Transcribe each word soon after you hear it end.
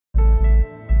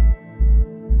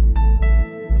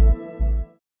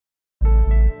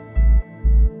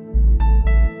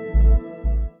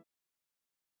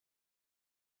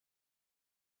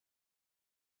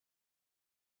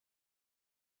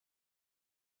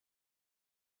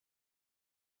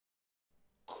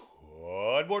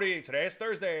morning. Today is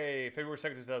Thursday, February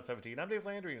 2nd, 2017. I'm Dave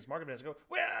Landry, and it's market minutes ago.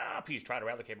 Well, Peace tried to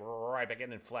rally, came right back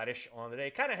in and flattish on the day.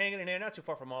 Kind of hanging in there, not too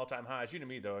far from all-time highs. You know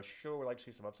me, though. Sure would like to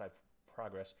see some upside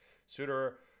progress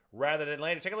sooner rather than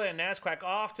later. Take a look at NASDAQ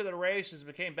off to the races.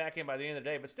 It came back in by the end of the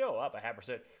day, but still up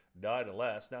 0.5%.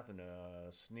 Nonetheless, nothing to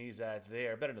sneeze at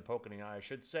there. Better than the poke in the eye, I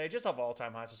should say. Just off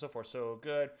all-time highs, so far so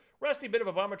good. Rusty, bit of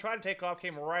a bummer. Tried to take off,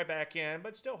 came right back in,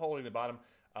 but still holding the bottom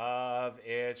of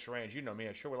its range. You know me,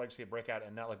 I sure would like to see a breakout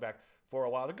and not look back for a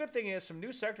while. The good thing is some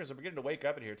new sectors are beginning to wake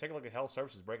up in here. Take a look at health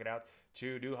services breaking out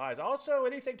to new highs. Also,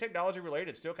 anything technology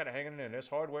related still kind of hanging in this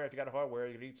hardware. If you got a hardware,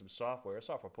 you need some software.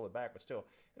 Software pull it back, but still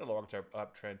in a long-term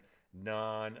uptrend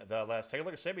nonetheless. Take a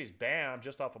look at semis. Bam,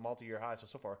 just off a multi-year high.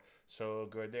 So far, so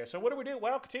good there. So what do we do?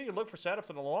 Well, continue to look for setups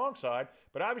on the long side,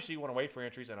 but obviously you want to wait for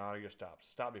entries and honor your stops.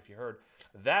 Stop me if you heard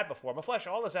that before. I'm going to flash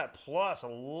all this out plus a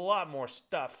lot more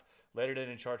stuff later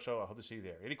in chart, so I hope to see you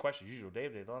there. Any questions? Usual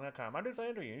Dave.com. I'm Dave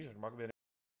Landry, and usually market